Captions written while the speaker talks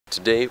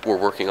Today we're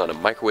working on a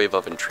microwave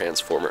oven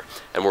transformer,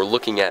 and we're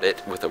looking at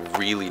it with a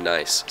really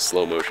nice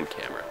slow motion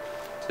camera.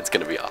 It's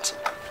gonna be awesome.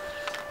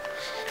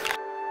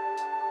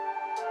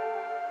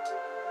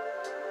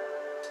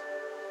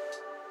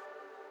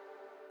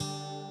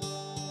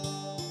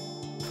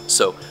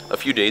 So, a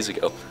few days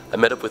ago, I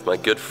met up with my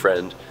good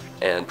friend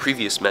and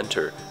previous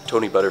mentor,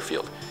 Tony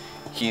Butterfield.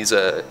 He's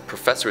a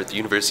professor at the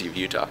University of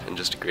Utah and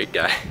just a great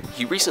guy.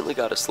 He recently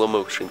got a slow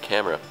motion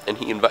camera, and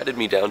he invited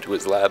me down to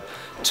his lab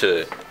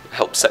to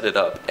help set it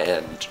up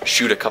and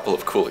shoot a couple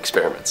of cool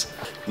experiments.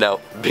 Now,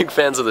 big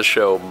fans of the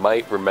show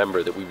might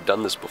remember that we've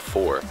done this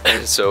before.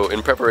 So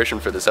in preparation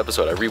for this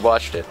episode, I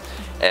rewatched it,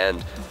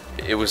 and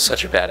it was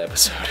such a bad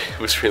episode. It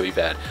was really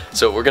bad.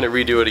 So we're gonna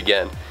redo it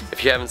again.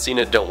 If you haven't seen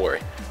it, don't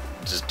worry.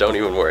 Just don't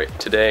even worry.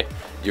 Today,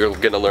 you're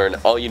gonna learn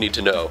all you need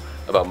to know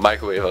about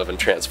microwave oven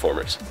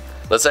transformers.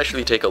 Let's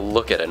actually take a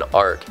look at an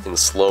arc in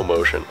slow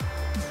motion.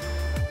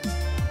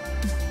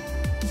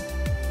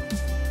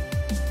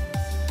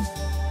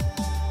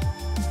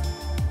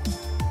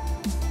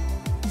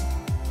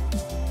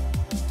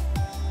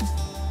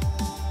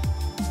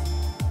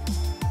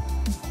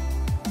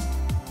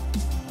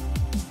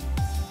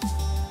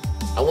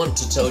 I wanted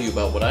to tell you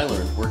about what I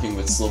learned working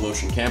with slow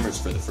motion cameras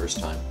for the first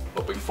time.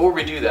 But before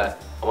we do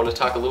that, I want to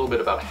talk a little bit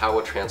about how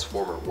a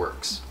transformer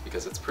works,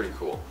 because it's pretty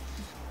cool.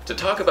 To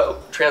talk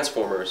about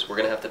transformers, we're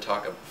going to have to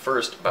talk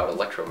first about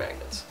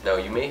electromagnets. Now,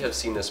 you may have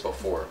seen this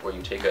before, where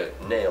you take a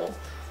nail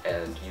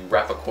and you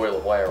wrap a coil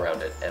of wire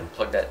around it and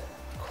plug that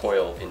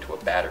coil into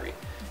a battery,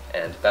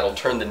 and that'll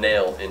turn the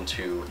nail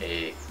into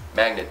a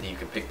magnet that you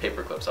can pick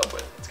paper clips up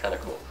with. It's kind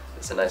of cool.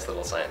 It's a nice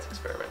little science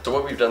experiment. So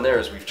what we've done there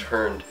is we've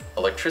turned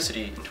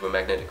electricity into a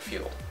magnetic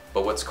field.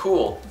 But what's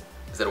cool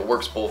is that it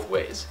works both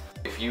ways.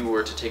 If you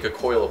were to take a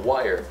coil of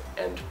wire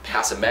and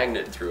pass a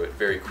magnet through it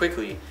very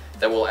quickly,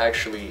 that will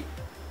actually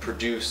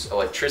produce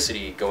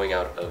electricity going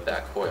out of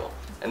that coil.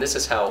 And this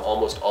is how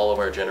almost all of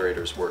our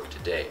generators work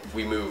today.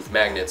 We move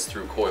magnets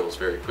through coils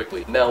very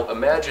quickly. Now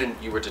imagine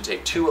you were to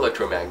take two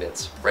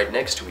electromagnets right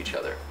next to each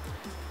other.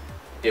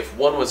 If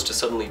one was to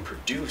suddenly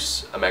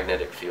produce a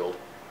magnetic field,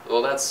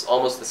 well, that's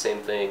almost the same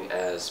thing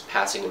as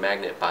passing a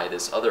magnet by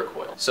this other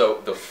coil. So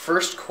the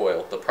first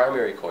coil, the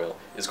primary coil,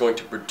 is going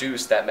to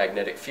produce that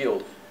magnetic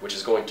field, which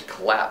is going to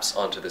collapse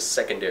onto the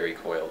secondary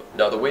coil.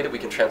 Now, the way that we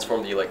can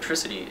transform the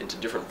electricity into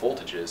different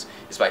voltages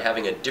is by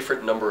having a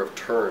different number of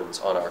turns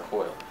on our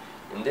coil.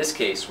 In this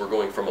case, we're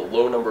going from a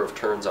low number of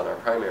turns on our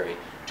primary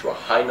to a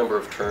high number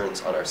of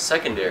turns on our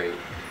secondary,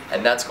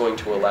 and that's going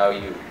to allow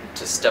you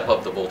to step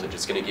up the voltage.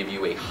 It's going to give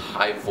you a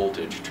high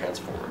voltage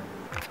transformer.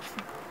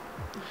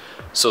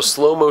 So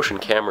slow motion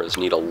cameras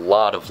need a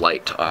lot of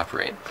light to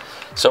operate.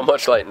 So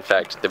much light, in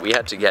fact, that we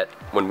had to get,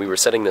 when we were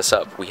setting this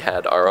up, we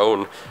had our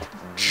own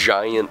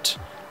giant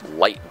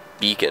light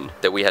beacon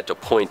that we had to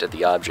point at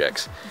the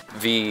objects.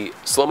 The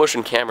slow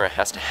motion camera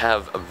has to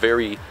have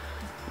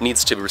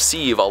needs to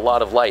receive a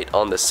lot of light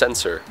on the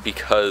sensor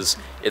because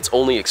it's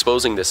only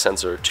exposing the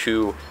sensor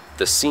to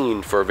the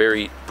scene for a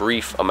very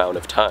brief amount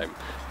of time,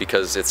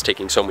 because it's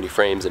taking so many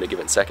frames in a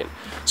given second.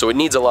 So it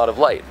needs a lot of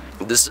light.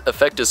 This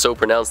effect is so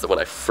pronounced that when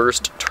I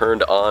first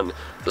turned on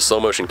the slow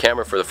motion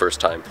camera for the first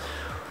time,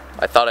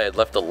 I thought I had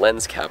left the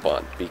lens cap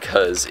on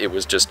because it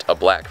was just a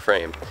black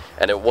frame.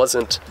 And it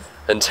wasn't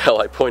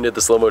until I pointed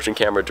the slow motion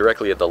camera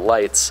directly at the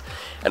lights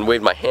and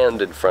waved my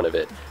hand in front of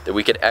it that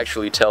we could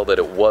actually tell that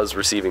it was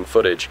receiving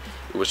footage.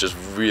 It was just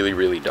really,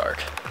 really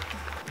dark.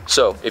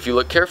 So, if you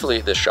look carefully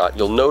at this shot,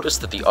 you'll notice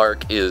that the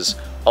arc is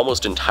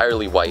almost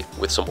entirely white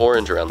with some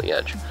orange around the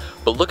edge.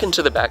 But look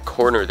into the back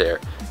corner there.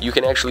 You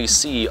can actually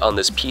see on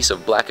this piece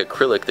of black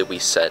acrylic that we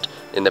set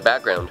in the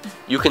background,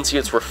 you can see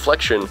its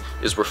reflection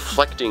is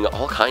reflecting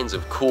all kinds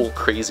of cool,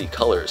 crazy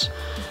colors.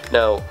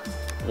 Now,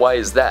 why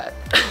is that?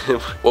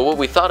 Well, what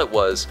we thought it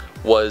was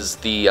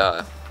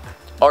the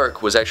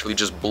arc was actually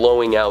just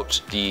blowing out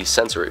the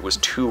sensor. It was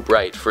too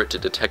bright for it to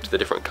detect the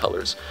different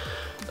colors.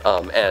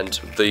 And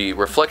the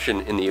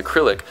reflection in the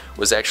acrylic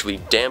was actually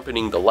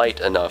dampening the light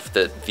enough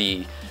that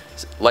the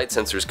light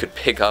sensors could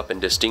pick up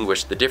and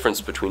distinguish the difference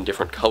between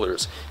different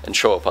colors and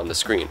show up on the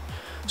screen.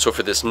 So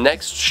for this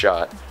next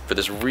shot, for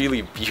this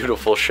really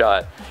beautiful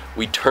shot,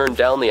 we turned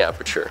down the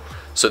aperture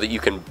so that you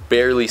can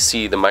barely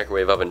see the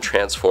microwave oven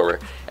transformer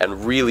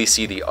and really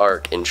see the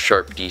arc in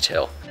sharp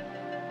detail.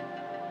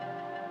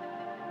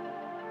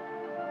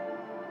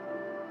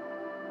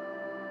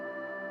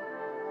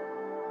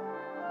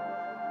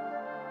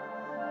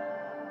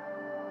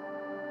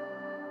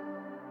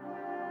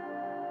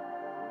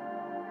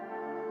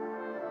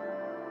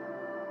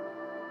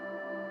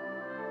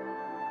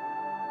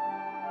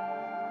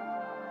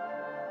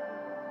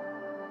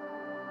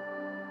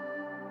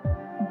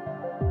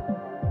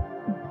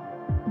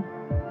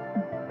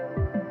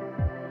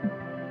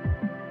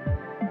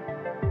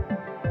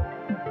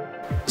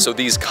 So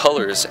these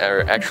colors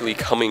are actually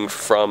coming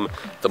from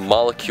the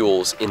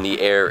molecules in the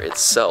air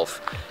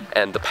itself,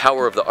 and the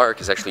power of the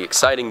arc is actually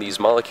exciting these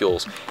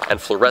molecules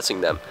and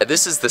fluorescing them.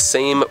 This is the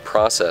same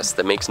process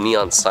that makes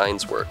neon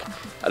signs work,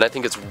 and I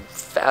think it's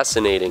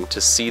fascinating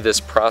to see this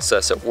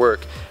process at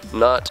work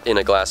not in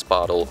a glass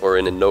bottle or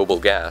in a noble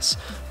gas,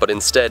 but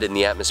instead in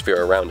the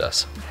atmosphere around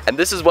us. And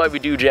this is why we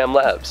do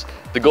Jamlabs.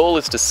 The goal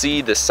is to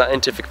see the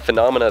scientific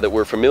phenomena that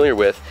we're familiar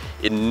with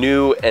in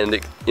new and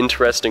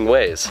interesting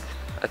ways.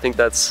 I think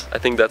that's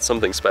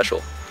something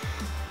special.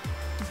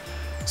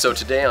 So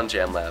today on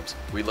Jamlabs,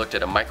 we looked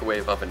at a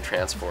microwave oven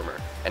transformer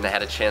and I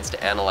had a chance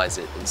to analyze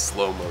it in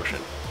slow motion.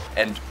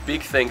 And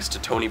big thanks to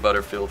Tony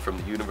Butterfield from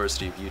the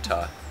University of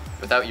Utah.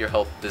 Without your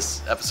help,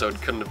 this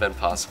episode couldn't have been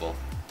possible,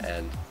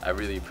 and I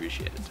really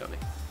appreciate it, Tony.